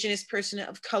Black Indigenous Person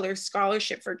of Color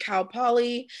Scholarship for Cal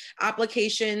Poly.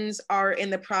 Applications are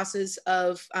in the process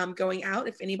of going out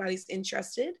if anybody's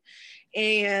interested.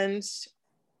 And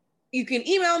you can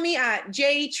email me at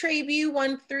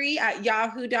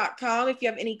jtrabu13@yahoo.com if you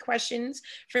have any questions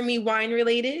for me wine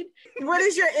related. What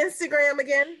is your Instagram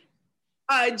again?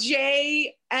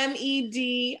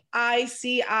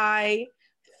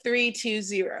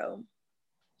 JMEDICI320.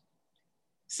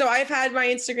 So I've had my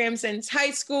Instagram since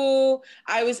high school.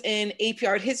 I was in AP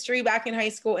Art History back in high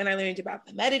school and I learned about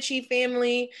the Medici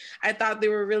family. I thought they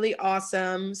were really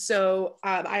awesome. So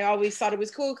I always thought it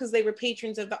was cool because they were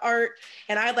patrons of the art.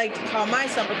 And I'd like to call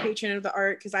myself a patron of the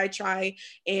art because I try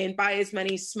and buy as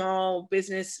many small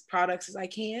business products as I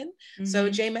can. Mm-hmm. So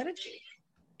J Medici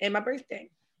and my birthday.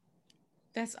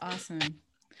 That's awesome.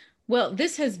 Well,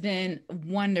 this has been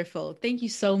wonderful. Thank you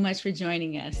so much for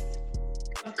joining us.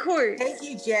 Of course. Thank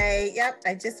you, Jay. Yep,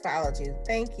 I just followed you.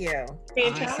 Thank you.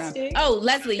 Fantastic. Awesome. Oh,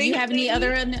 Leslie, you have any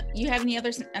other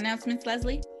announcements,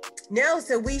 Leslie? No,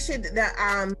 so we should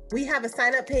we have a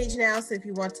sign up page now. So if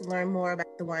you want to learn more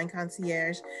about the Wine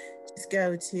Concierge, just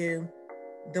go to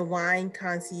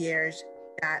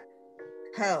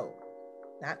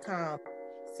thewineconcierge.com.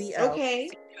 C-O. Okay.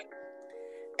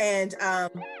 And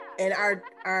our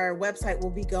website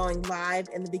will be going live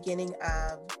in the beginning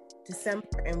of December,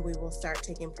 and we will start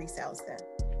taking pre-sales then.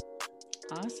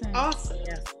 Awesome.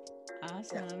 Yes.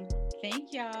 Awesome. Yeah.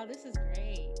 Thank y'all. This is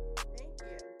great. Thank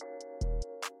you.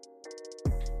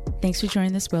 Thanks for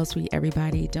joining this Well Suite,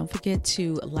 everybody. Don't forget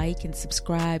to like and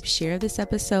subscribe, share this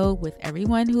episode with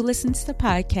everyone who listens to the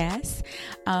podcast.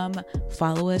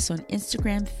 Follow us on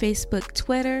Instagram, Facebook,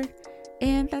 Twitter,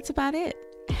 and that's about it.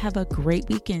 Have a great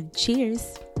weekend.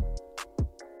 Cheers.